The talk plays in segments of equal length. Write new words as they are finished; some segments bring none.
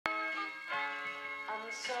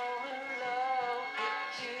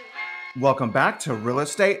Welcome back to Real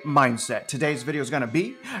Estate Mindset. Today's video is going to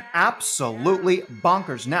be absolutely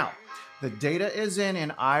bonkers. Now, the data is in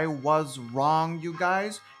and I was wrong, you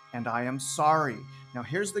guys, and I am sorry. Now,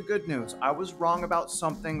 here's the good news. I was wrong about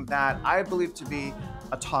something that I believe to be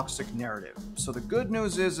a toxic narrative. So the good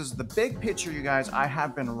news is the big picture, you guys, I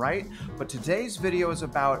have been right, but today's video is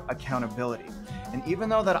about accountability. And even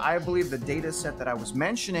though that I believe the data set that I was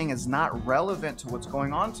mentioning is not relevant to what's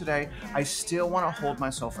going on today, I still want to hold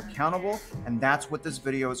myself accountable. And that's what this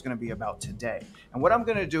video is going to be about today. And what I'm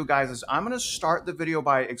going to do, guys, is I'm going to start the video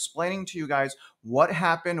by explaining to you guys what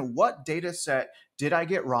happened, what data set did I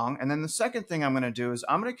get wrong? And then the second thing I'm going to do is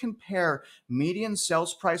I'm going to compare median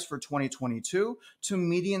sales price for 2022 to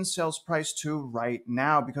median sales price to right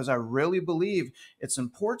now, because I really believe it's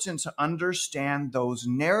important to understand those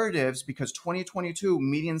narratives, because 2022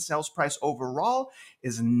 median sales price overall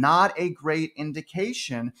is not a great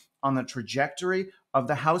indication on the trajectory of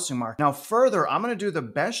the housing market. Now, further, I'm going to do the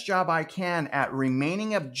best job I can at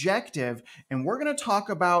remaining objective, and we're going to talk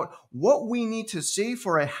about what we need to see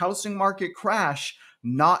for a housing market crash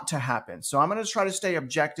not to happen. So I'm going to try to stay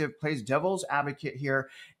objective, play devil's advocate here,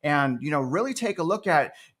 and really take a look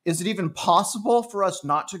at, is it even possible for us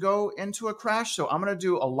not to go into a crash? So I'm going to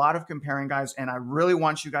do a lot of comparing, guys, and I really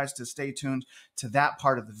want you guys to stay tuned to that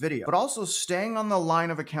part of the video. But also, staying on the line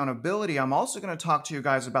of accountability, I'm also going to talk to you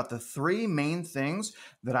guys about the three main things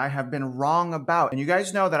that I have been wrong about. And you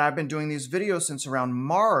guys know that I've been doing these videos since around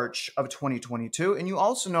March of 2022. And you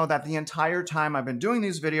also know that the entire time I've been doing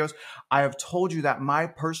these videos, I have told you that my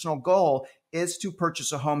personal goal is to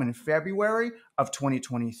purchase a home in February of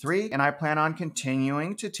 2023, and I plan on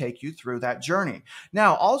continuing to take you through that journey.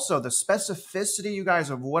 Now, also the specificity, you guys,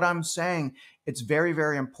 of what I'm saying, it's very,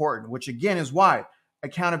 very important, which again is why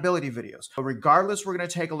accountability videos. But regardless, we're going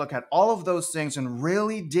to take a look at all of those things and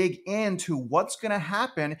really dig into what's going to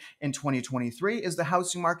happen in 2023. Is the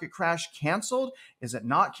housing market crash canceled? Is it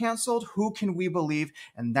not canceled? Who can we believe?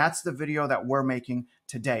 And that's the video that we're making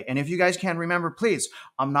today. And if you guys can remember, please,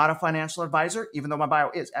 I'm not a financial advisor, even though my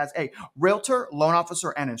bio is as a realtor, loan officer,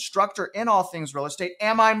 and instructor in all things real estate.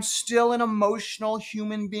 Am I still an emotional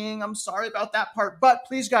human being? I'm sorry about that part. But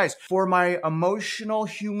please, guys, for my emotional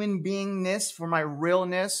human beingness, for my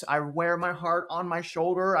realness, I wear my heart on my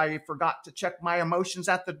shoulder. I forgot to check my emotions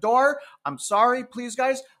at the door. I'm sorry. Please,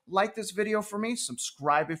 guys, like this video for me,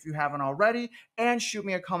 subscribe if you haven't already, and shoot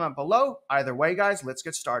me a comment below. Either way, guys, let's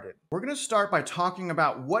get started. We're going to start by talking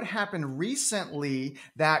about what happened recently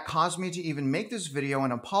that caused me to even make this video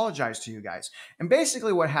and apologize to you guys. And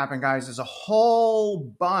basically what happened, guys, is a whole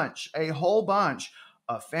bunch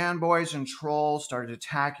of fanboys and trolls started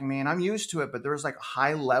attacking me, and I'm used to it, but there was like a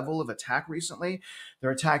high level of attack recently.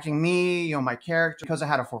 They're attacking me, my character, because I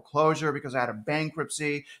had a foreclosure, because I had a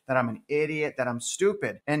bankruptcy, that I'm an idiot, that I'm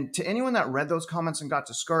stupid. And to anyone that read those comments and got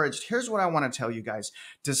discouraged, here's what I want to tell you guys.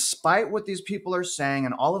 Despite what these people are saying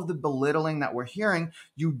and all of the belittling that we're hearing,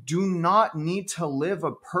 you do not need to live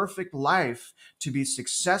a perfect life to be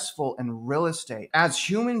successful in real estate. As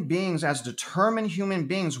human beings, as determined human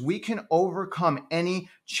beings, we can overcome any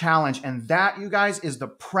challenge. And that, you guys, is the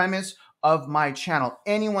premise of my channel.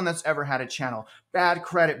 Anyone that's ever had a channel, bad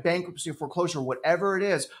credit, bankruptcy, foreclosure, whatever it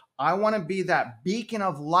is, I want to be that beacon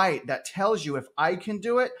of light that tells you if I can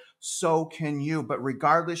do it, so can you. But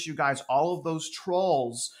regardless, you guys, all of those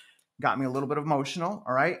trolls got me a little bit emotional,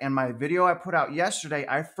 all right? And my video I put out yesterday,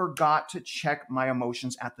 I forgot to check my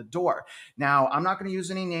emotions at the door. Now, I'm not gonna use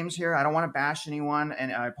any names here. I don't wanna bash anyone,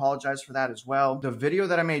 and I apologize for that as well. The video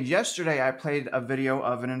that I made yesterday, I played a video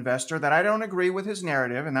of an investor that I don't agree with his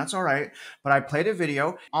narrative, and that's all right, but I played a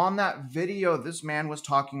video. On that video, this man was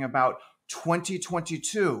talking about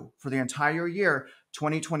 2022 for the entire year,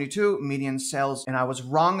 2022 median sales, and I was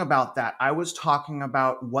wrong about that. I was talking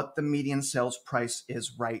about what the median sales price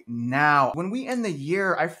is right now. When we end the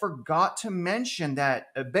year, I forgot to mention that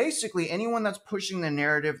basically anyone that's pushing the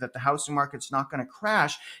narrative that the housing market's not going to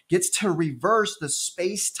crash gets to reverse the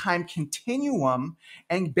space-time continuum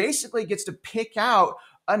and basically gets to pick out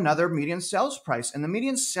another median sales price. And the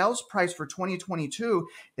median sales price for 2022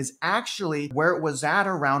 is actually where it was at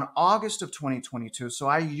around August of 2022. So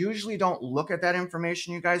I usually don't look at that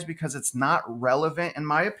information, you guys, because it's not relevant, in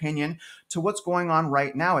my opinion, to what's going on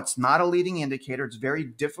right now. It's not a leading indicator. It's very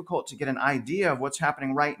difficult to get an idea of what's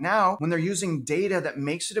happening right now when they're using data that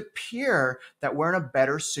makes it appear that we're in a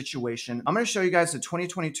better situation. I'm going to show you guys the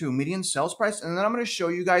 2022 median sales price, and then I'm going to show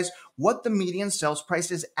you guys what the median sales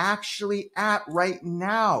price is actually at right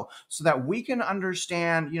now, so that we can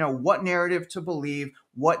understand, what narrative to believe,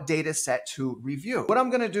 what data set to review. What I'm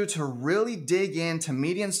going to do to really dig into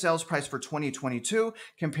median sales price for 2022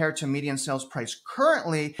 compared to median sales price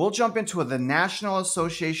currently, we'll jump into the National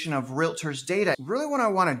Association of Realtors data. Really what I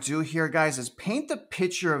want to do here, guys, is paint the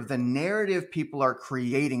picture of the narrative people are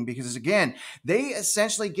creating, because again, they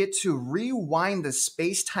essentially get to rewind the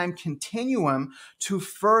space-time continuum to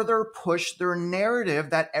further push their narrative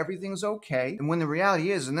that everything's okay. And when the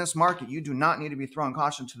reality is, in this market, you do not need to be throwing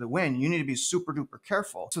caution to the wind. You need to be super duper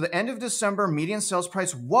careful. So the end of December median sales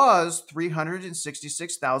price was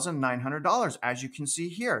 $366,900, as you can see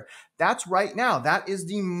here. That's right now. That is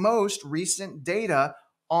the most recent data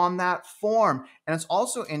on that form. And it's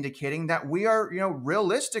also indicating that we are,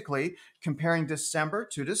 realistically comparing December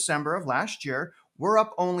to December of last year, we're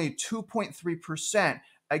up only 2.3%.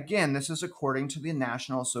 Again, this is according to the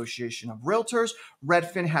National Association of Realtors.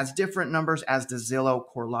 Redfin has different numbers, as does Zillow,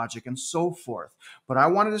 CoreLogic, and so forth. But I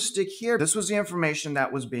wanted to stick here. This was the information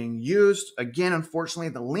that was being used. Again, unfortunately,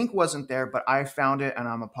 the link wasn't there, but I found it and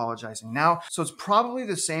I'm apologizing now. So it's probably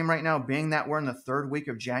the same right now, being that we're in the third week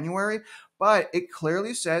of January. But it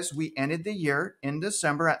clearly says we ended the year in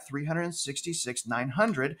December at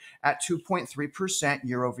 $366,900 at 2.3%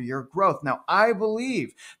 year-over-year growth. Now, I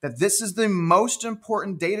believe that this is the most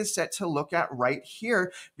important data set to look at right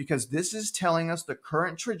here, because this is telling us the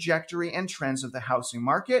current trajectory and trends of the housing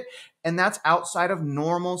market, and that's outside of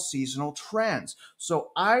normal seasonal trends. So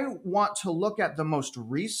I want to look at the most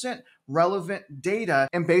recent relevant data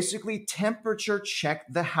and basically temperature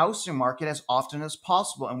check the housing market as often as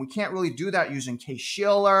possible. And we can't really do that using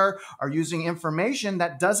Case-Shiller or using information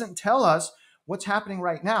that doesn't tell us what's happening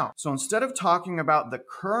right now. So instead of talking about the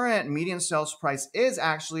current median sales price is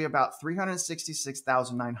actually about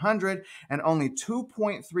 $366,900 and only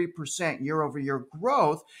 2.3% year-over-year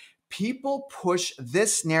growth, people push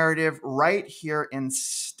this narrative right here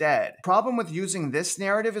instead. Problem with using this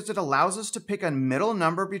narrative is it allows us to pick a middle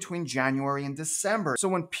number between January and December. So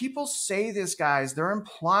when people say this, guys, they're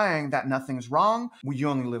implying that nothing's wrong, you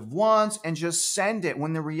only live once, and just send it,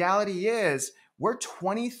 when the reality is we're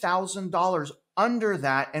 $20,000 under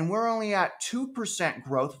that, and we're only at 2%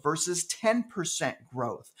 growth versus 10%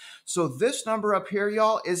 growth. So this number up here,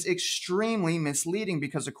 y'all, is extremely misleading,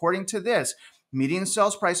 because according to this, median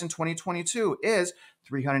sales price in 2022 is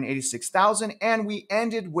 $386,000, and we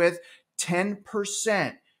ended with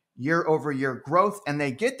 10% year-over-year growth. And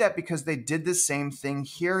they get that because they did the same thing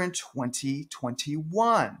here in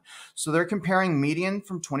 2021. So they're comparing median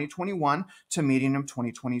from 2021 to median of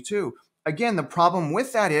 2022. Again, the problem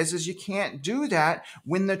with that is you can't do that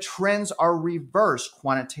when the trends are reversed,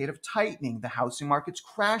 quantitative tightening, the housing market's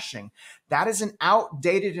crashing. That is an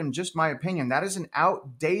outdated, in just my opinion, that is an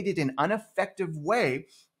outdated and ineffective way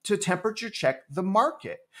to temperature check the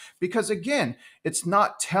market. Because again, it's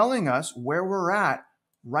not telling us where we're at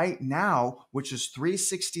right now, which is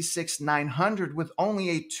 $366,900 with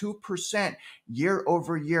only a 2%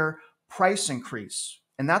 year-over-year price increase.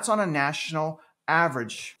 And that's on a national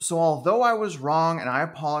average. So although I was wrong, and I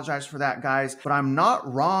apologize for that, guys, but I'm not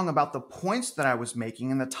wrong about the points that I was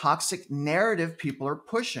making and the toxic narrative people are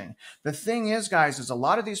pushing. The thing is, guys, is a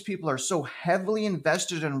lot of these people are so heavily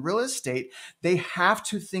invested in real estate, they have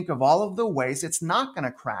to think of all of the ways it's not going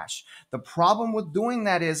to crash. The problem with doing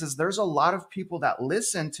that is there's a lot of people that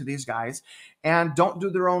listen to these guys and don't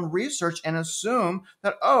do their own research and assume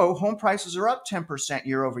that, oh, home prices are up 10%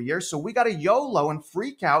 year over year, so we got to YOLO and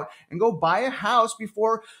freak out and go buy a house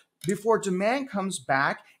before demand comes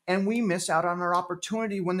back, and we miss out on our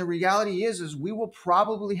opportunity, when the reality is we will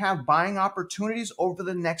probably have buying opportunities over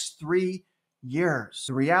the next 3 years.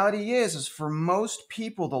 The reality is for most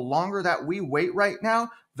people, the longer that we wait right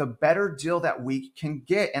now, the better deal that we can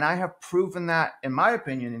get. And I have proven that, in my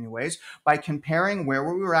opinion anyways, by comparing where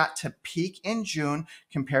we were at to peak in June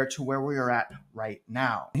compared to where we are at right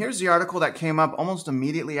now. Here's the article that came up almost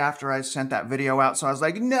immediately after I sent that video out. So I was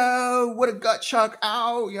like, no, what a gut chuck,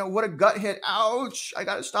 ow, what a gut hit, ouch. I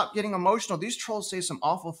gotta stop getting emotional. These trolls say some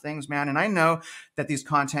awful things, man. And I know that these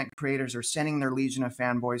content creators are sending their legion of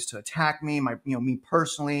fanboys to attack me, me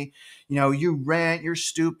personally. You rent, you're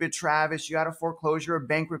stupid, Travis, you got a foreclosure, a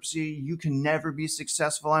bankruptcy, you can never be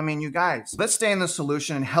successful. I mean, you guys, let's stay in the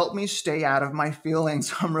solution and help me stay out of my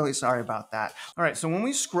feelings. I'm really sorry about that. All right, so when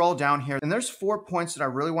we scroll down here, and there's 4 points that I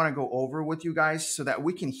really want to go over with you guys so that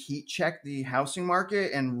we can heat check the housing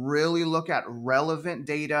market and really look at relevant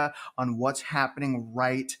data on what's happening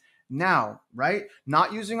right now, right?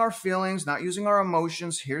 Not using our feelings, not using our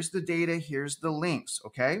emotions. Here's the data, here's the links,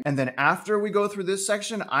 okay? And then after we go through this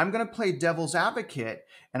section, I'm gonna play devil's advocate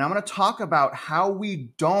and I'm gonna talk about how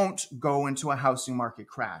we don't go into a housing market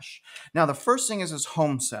crash. Now, the first thing is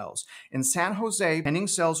home sales. In San Jose, pending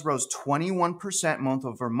sales rose 21% month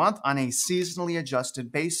over month on a seasonally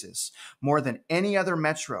adjusted basis, more than any other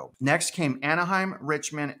metro. Next came Anaheim,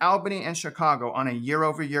 Richmond, Albany, and Chicago on a year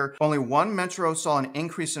over year. Only one metro saw an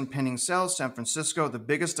increase in pending sales, San Francisco. The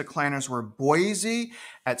biggest decliners were Boise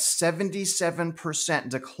at 77%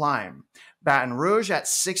 decline. Baton Rouge at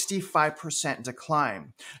 65%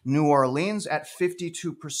 decline. New Orleans at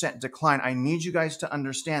 52% decline. I need you guys to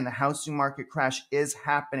understand the housing market crash is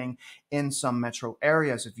happening in some metro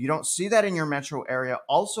areas. If you don't see that in your metro area,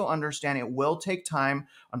 also understand it will take time,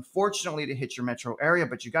 unfortunately, to hit your metro area.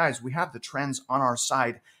 But you guys, we have the trends on our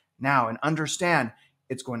side now, and understand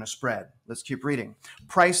it's going to spread. Let's keep reading.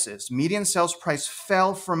 Prices. Median sales price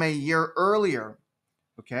fell from a year earlier,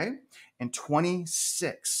 okay, in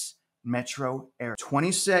 26 metro areas.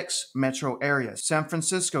 26 metro areas. San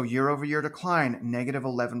Francisco, year over year decline, negative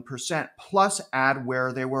 11%, plus add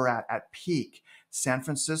where they were at peak. San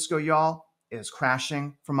Francisco, y'all, is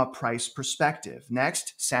crashing from a price perspective.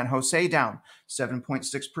 Next, San Jose down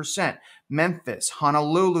 7.6%. Memphis,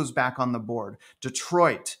 Honolulu's back on the board.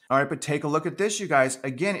 Detroit. All right, but take a look at this, you guys.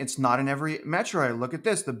 Again, it's not in every metro area. Look at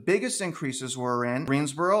this. The biggest increases were in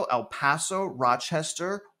Greensboro, El Paso,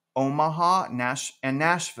 Rochester, Omaha, and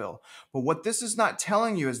Nashville. But what this is not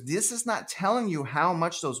telling you is this is not telling you how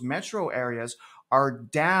much those metro areas are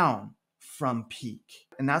down from peak.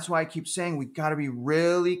 And that's why I keep saying we got to be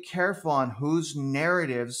really careful on whose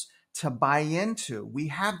narratives to buy into. We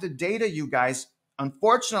have the data, you guys.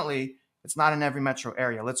 Unfortunately, it's not in every metro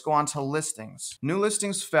area. Let's go on to listings. New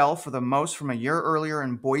listings fell for the most from a year earlier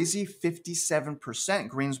in Boise, 57%,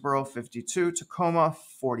 Greensboro, 52%, Tacoma,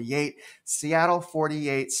 48%, Seattle,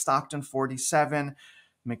 48%, Stockton, 47%,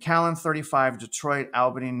 McAllen, 35%, Detroit,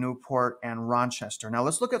 Albany, Newport, and Rochester. Now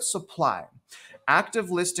let's look at supply.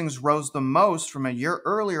 Active listings rose the most from a year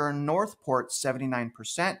earlier in Northport,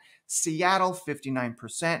 79%, Seattle,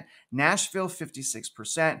 59%, Nashville,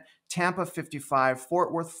 56%, Tampa, 55%,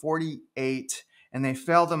 Fort Worth, 48%, and they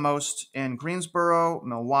fell the most in Greensboro,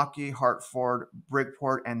 Milwaukee, Hartford,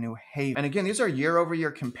 Bridgeport, and New Haven. And again, these are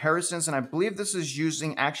year-over-year comparisons, and I believe this is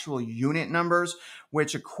using actual unit numbers,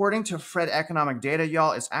 which according to Fred economic data,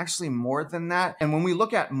 y'all, is actually more than that. And when we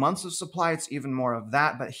look at months of supply, it's even more of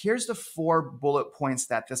that. But here's the 4 bullet points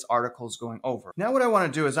that this article is going over. Now, what I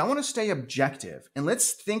want to do is I want to stay objective, and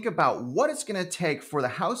let's think about what it's going to take for the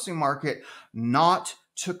housing market not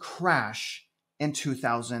to crash in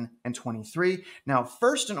 2023. Now,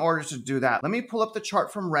 first, in order to do that, let me pull up the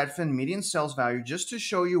chart from Redfin, median sales value, just to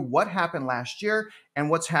show you what happened last year and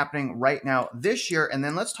what's happening right now this year. And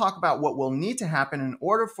then let's talk about what will need to happen in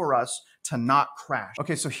order for us to not crash.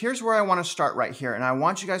 Okay, so here's where I want to start right here. And I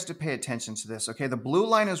want you guys to pay attention to this. Okay, the blue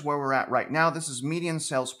line is where we're at right now. This is median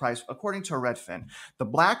sales price according to Redfin. The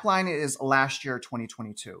black line is last year,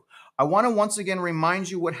 2022. I want to once again remind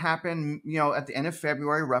you what happened, at the end of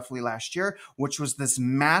February, roughly last year, which was this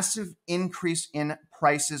massive increase in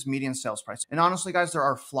prices, median sales price. And honestly, guys, there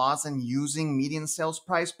are flaws in using median sales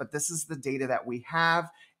price, but this is the data that we have,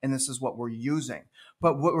 and this is what we're using.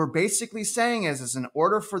 But what we're basically saying is in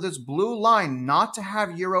order for this blue line not to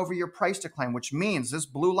have year-over-year price decline, which means this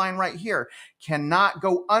blue line right here cannot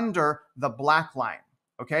go under the black line.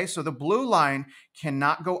 Okay, so the blue line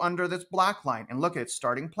cannot go under this black line. And look, it's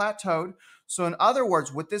starting plateaued. So in other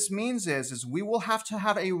words, what this means is we will have to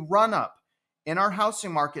have a run-up in our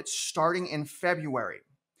housing market starting in February.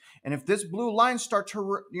 And if this blue line starts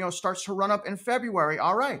to run up in February,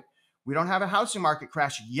 all right, we don't have a housing market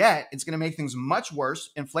crash yet. It's going to make things much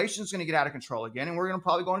worse. Inflation is going to get out of control again, and we're going to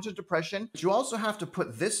probably go into depression. But you also have to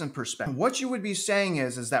put this in perspective. What you would be saying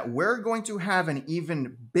is that we're going to have an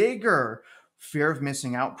even bigger fear of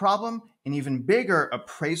missing out problem, an even bigger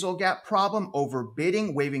appraisal gap problem,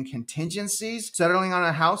 overbidding, waiving contingencies, settling on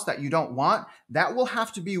a house that you don't want. That will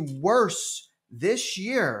have to be worse this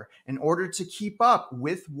year in order to keep up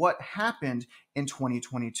with what happened in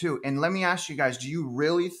 2022. And let me ask you guys, do you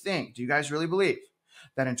guys really believe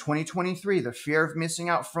that in 2023, the fear of missing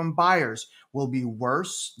out from buyers will be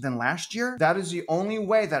worse than last year? That is the only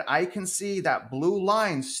way that I can see that blue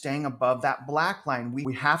line staying above that black line.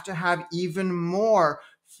 We have to have even more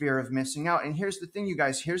fear of missing out. And here's the thing, you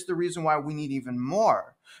guys, here's the reason why we need even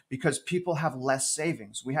more. Because people have less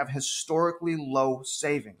savings. We have historically low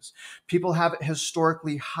savings. People have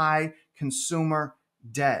historically high consumer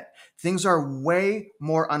debt. Things are way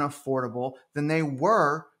more unaffordable than they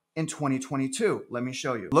were in 2022. Let me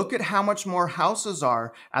show you. Look at how much more houses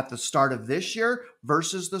are at the start of this year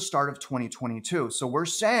versus the start of 2022. So we're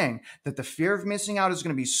saying that the fear of missing out is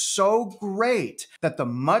going to be so great that the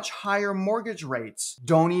much higher mortgage rates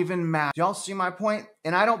don't even matter. Y'all see my point?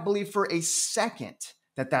 And I don't believe for a second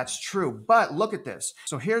that that's true. But look at this.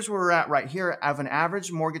 So here's where we're at right here. I have an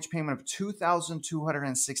average mortgage payment of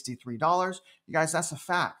 $2,263. You guys, that's a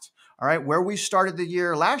fact. All right, where we started the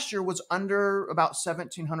year last year was under about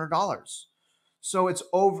 $1,700. So it's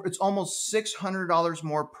almost $600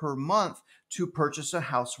 more per month to purchase a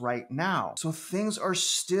house right now. So things are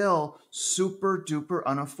still super duper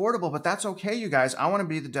unaffordable, but that's okay, you guys. I want to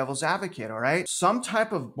be the devil's advocate, all right? Some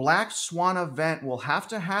type of black swan event will have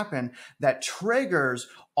to happen that triggers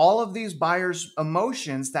all of these buyers'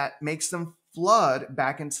 emotions that makes them flood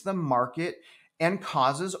back into the market and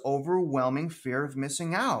causes overwhelming fear of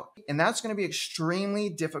missing out. And that's going to be extremely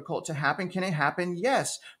difficult to happen. Can it happen?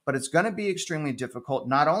 Yes, but it's going to be extremely difficult,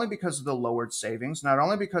 not only because of the lowered savings, not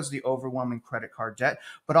only because of the overwhelming credit card debt,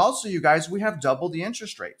 but also, you guys, we have double the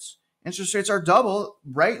interest rates. Interest rates are double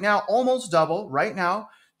right now, almost double right now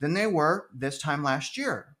than they were this time last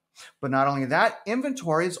year. But not only that,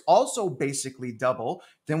 inventory is also basically double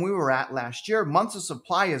than we were at last year. Months of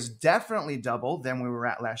supply is definitely double than we were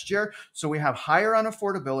at last year. So we have higher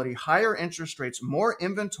unaffordability, higher interest rates, more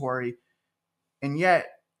inventory, and yet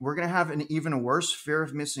we're going to have an even worse fear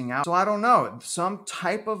of missing out. So I don't know, some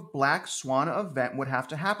type of black swan event would have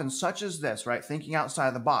to happen, such as this, right? Thinking outside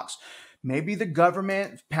of the box. Maybe the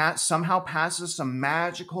government somehow passes some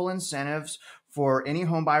magical incentives for any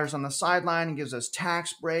home buyers on the sideline and gives us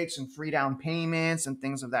tax breaks and free down payments and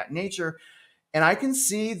things of that nature. And I can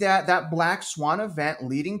see that black swan event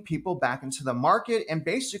leading people back into the market and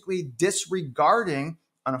basically disregarding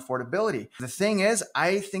unaffordability. The thing is,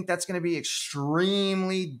 I think that's going to be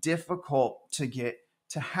extremely difficult to get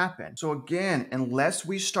to happen. So again, unless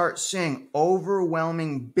we start seeing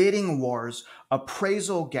overwhelming bidding wars,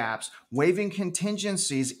 appraisal gaps, waiving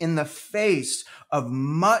contingencies in the face of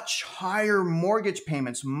much higher mortgage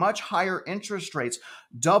payments, much higher interest rates,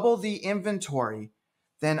 double the inventory,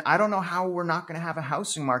 then I don't know how we're not going to have a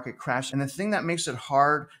housing market crash. And the thing that makes it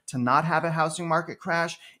hard to not have a housing market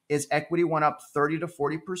crash is equity went up 30 to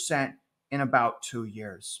 40% in about 2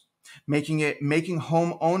 years, making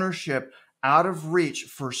home ownership out of reach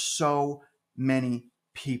for so many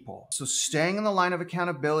people. So staying in the line of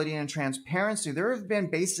accountability and transparency, there have been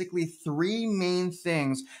basically 3 main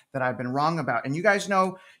things that I've been wrong about. And you guys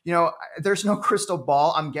know, there's no crystal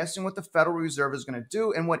ball. I'm guessing what the Federal Reserve is going to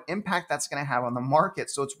do and what impact that's going to have on the market.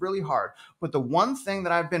 So it's really hard. But the one thing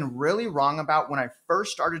that I've been really wrong about when I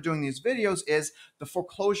first started doing these videos is the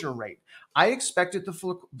foreclosure rate. I expected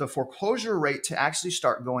the foreclosure rate to actually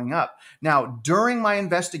start going up. Now, during my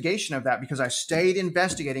investigation of that, because I stayed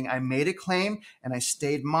investigating, I made a claim and I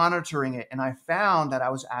stayed monitoring it, and I found that I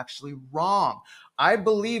was actually wrong. I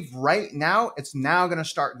believe right now it's now going to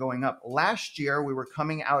start going up. Last year, we were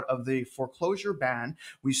coming out of the foreclosure ban.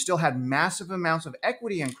 We still had massive amounts of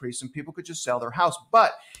equity increase and people could just sell their house.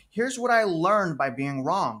 But here's what I learned by being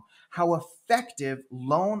wrong: how effective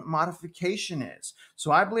loan modification is.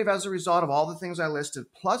 So I believe as a result of all the things I listed,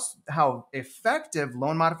 plus how effective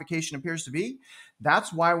loan modification appears to be,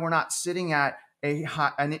 that's why we're not sitting at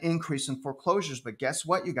an increase in foreclosures. But guess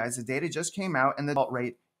what, you guys? The data just came out and the default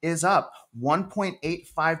rate is up.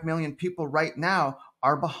 1.85 million people right now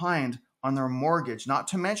are behind on their mortgage, not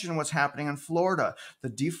to mention what's happening in Florida. The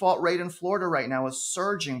default rate in Florida right now is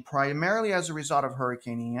surging primarily as a result of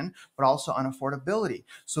Hurricane Ian, but also unaffordability.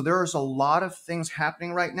 So there is a lot of things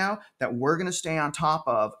happening right now that we're going to stay on top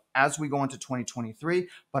of as we go into 2023.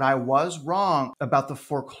 But I was wrong about the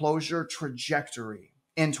foreclosure trajectory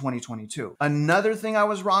in 2022. Another thing I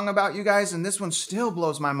was wrong about, you guys, and this one still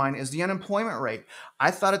blows my mind, is the unemployment rate.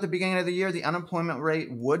 I thought at the beginning of the year, the unemployment rate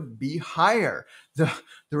would be higher.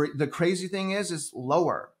 The crazy thing is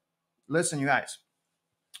lower. Listen, you guys,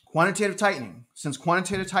 quantitative tightening, since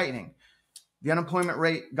quantitative tightening, the unemployment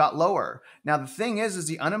rate got lower. Now, the thing is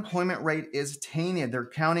the unemployment rate is tainted. They're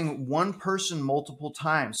counting one person multiple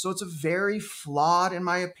times. So it's a very flawed, in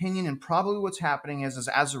my opinion, and probably what's happening is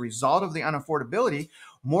as a result of the unaffordability,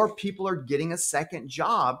 more people are getting a second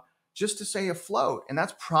job just to stay afloat. And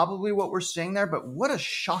that's probably what we're seeing there. But what a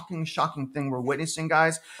shocking thing we're witnessing,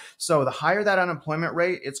 guys. So the higher that unemployment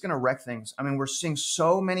rate, it's going to wreck things. I mean, we're seeing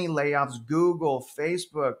so many layoffs, Google,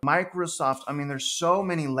 Facebook, Microsoft. I mean, there's so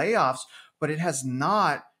many layoffs, but it has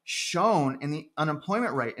not shown in the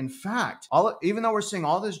unemployment rate. In fact, even though we're seeing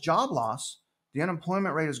all this job loss, the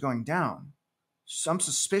unemployment rate is going down. So I'm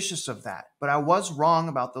suspicious of that, but I was wrong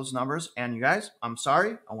about those numbers. And you guys, I'm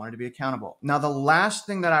sorry. I wanted to be accountable. Now, the last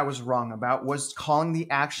thing that I was wrong about was calling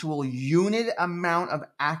the actual unit amount of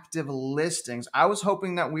active listings. I was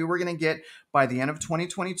hoping that we were going to get by the end of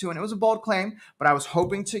 2022, and it was a bold claim, but I was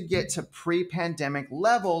hoping to get to pre-pandemic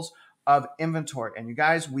levels of inventory. And you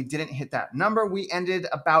guys, we didn't hit that number. We ended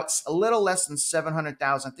about a little less than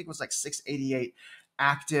 700,000. I think it was like 688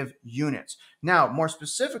 active units. Now, more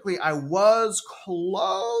specifically, I was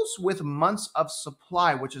close with months of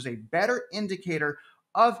supply, which is a better indicator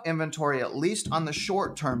of inventory, at least on the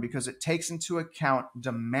short term, because it takes into account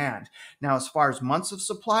demand. Now, as far as months of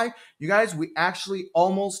supply, you guys, we actually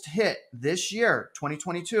almost hit this year,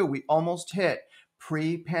 2022, we almost hit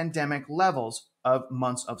pre-pandemic levels of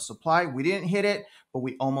months of supply. We didn't hit it, but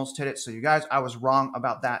we almost hit it. So you guys, I was wrong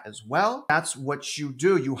about that as well. That's what you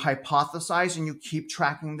do. You hypothesize and you keep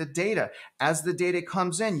tracking the data. As the data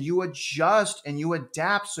comes in, you adjust and you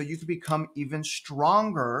adapt so you can become even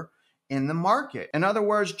stronger in the market. In other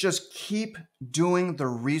words, just keep doing the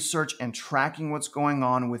research and tracking what's going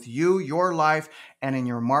on with you, your life, and in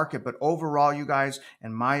your market. But overall, you guys,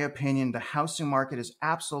 in my opinion, the housing market is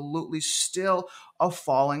absolutely still a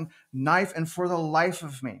falling knife. And for the life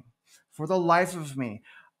of me,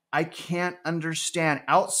 I can't understand,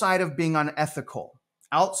 outside of being unethical,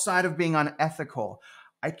 I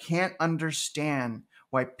can't understand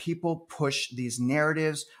why people push these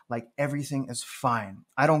narratives like everything is fine.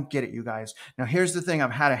 I don't get it, you guys. Now, here's the thing.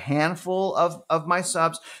 I've had a handful of my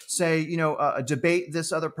subs say, debate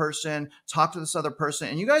this other person, talk to this other person.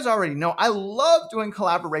 And you guys already know I love doing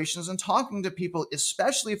collaborations and talking to people,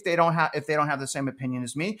 especially if they don't have the same opinion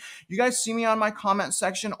as me. You guys see me on my comment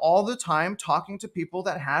section all the time talking to people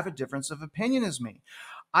that have a difference of opinion as me.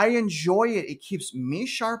 I enjoy it. It keeps me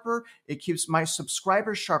sharper. It keeps my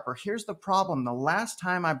subscribers sharper. Here's the problem. The last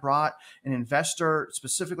time I brought an investor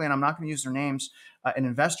specifically, and I'm not going to use their names, an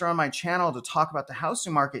investor on my channel to talk about the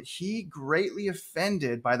housing market, he greatly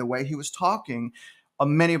offended by the way he was talking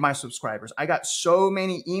many of my subscribers. I got so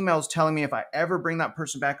many emails telling me if I ever bring that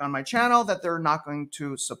person back on my channel that they're not going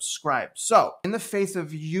to subscribe. So in the faith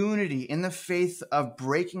of unity, in the faith of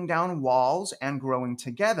breaking down walls and growing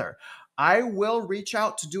together, I will reach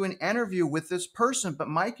out to do an interview with this person, but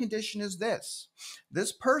my condition is this.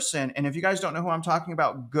 This person, and if you guys don't know who I'm talking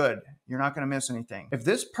about, good. You're not going to miss anything. If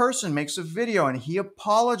this person makes a video and he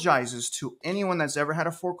apologizes to anyone that's ever had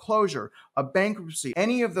a foreclosure, a bankruptcy,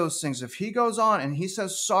 any of those things, if he goes on and he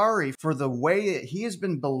says sorry for the way that he has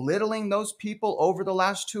been belittling those people over the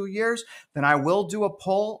last 2 years, then I will do a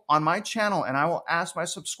poll on my channel and I will ask my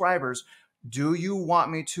subscribers, do you want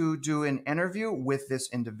me to do an interview with this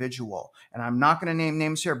individual? And I'm not going to name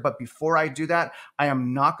names here, but before I do that, I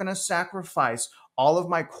am not going to sacrifice all of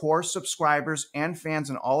my core subscribers and fans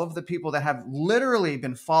and all of the people that have literally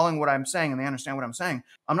been following what I'm saying and they understand what I'm saying.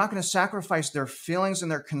 I'm not going to sacrifice their feelings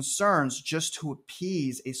and their concerns just to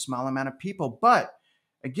appease a small amount of people. But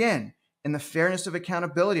again, in the fairness of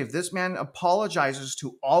accountability, if this man apologizes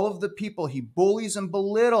to all of the people he bullies and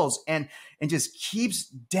belittles and just keeps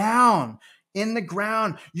down in the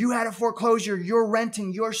ground, you had a foreclosure, you're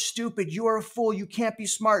renting, you're stupid, you're a fool, you can't be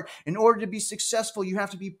smart. In order to be successful, you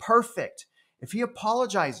have to be perfect. If he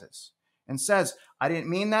apologizes and says, I didn't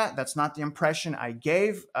mean that, that's not the impression I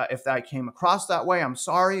gave. If I came across that way, I'm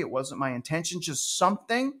sorry, it wasn't my intention, just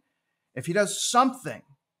something. If he does something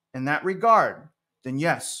in that regard, then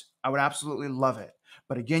yes, I would absolutely love it.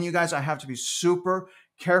 But again, you guys, I have to be super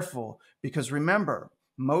careful because remember,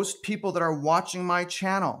 most people that are watching my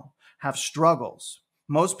channel have struggles.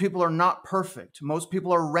 Most people are not perfect. Most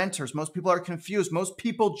people are renters. Most people are confused. Most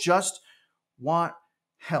people just want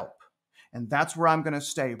help. And that's where I'm going to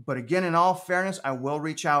stay. But again, in all fairness, I will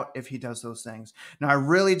reach out if he does those things. Now, I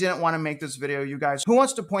really didn't want to make this video, you guys. Who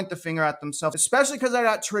wants to point the finger at themselves? Especially because I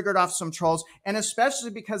got triggered off some trolls, and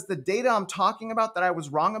especially because the data I'm talking about that I was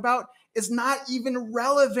wrong about is not even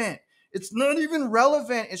relevant. It's not even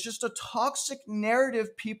relevant. It's just a toxic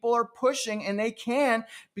narrative people are pushing, and they can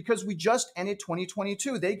because we just ended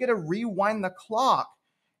 2022. They get to rewind the clock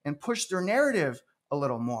and push their narrative a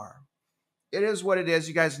little more. It is what it is,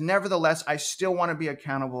 you guys. Nevertheless, I still want to be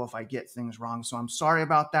accountable if I get things wrong. So I'm sorry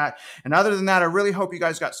about that. And other than that, I really hope you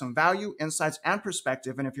guys got some value, insights, and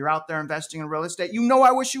perspective. And if you're out there investing in real estate, you know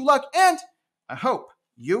I wish you luck and I hope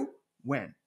you win.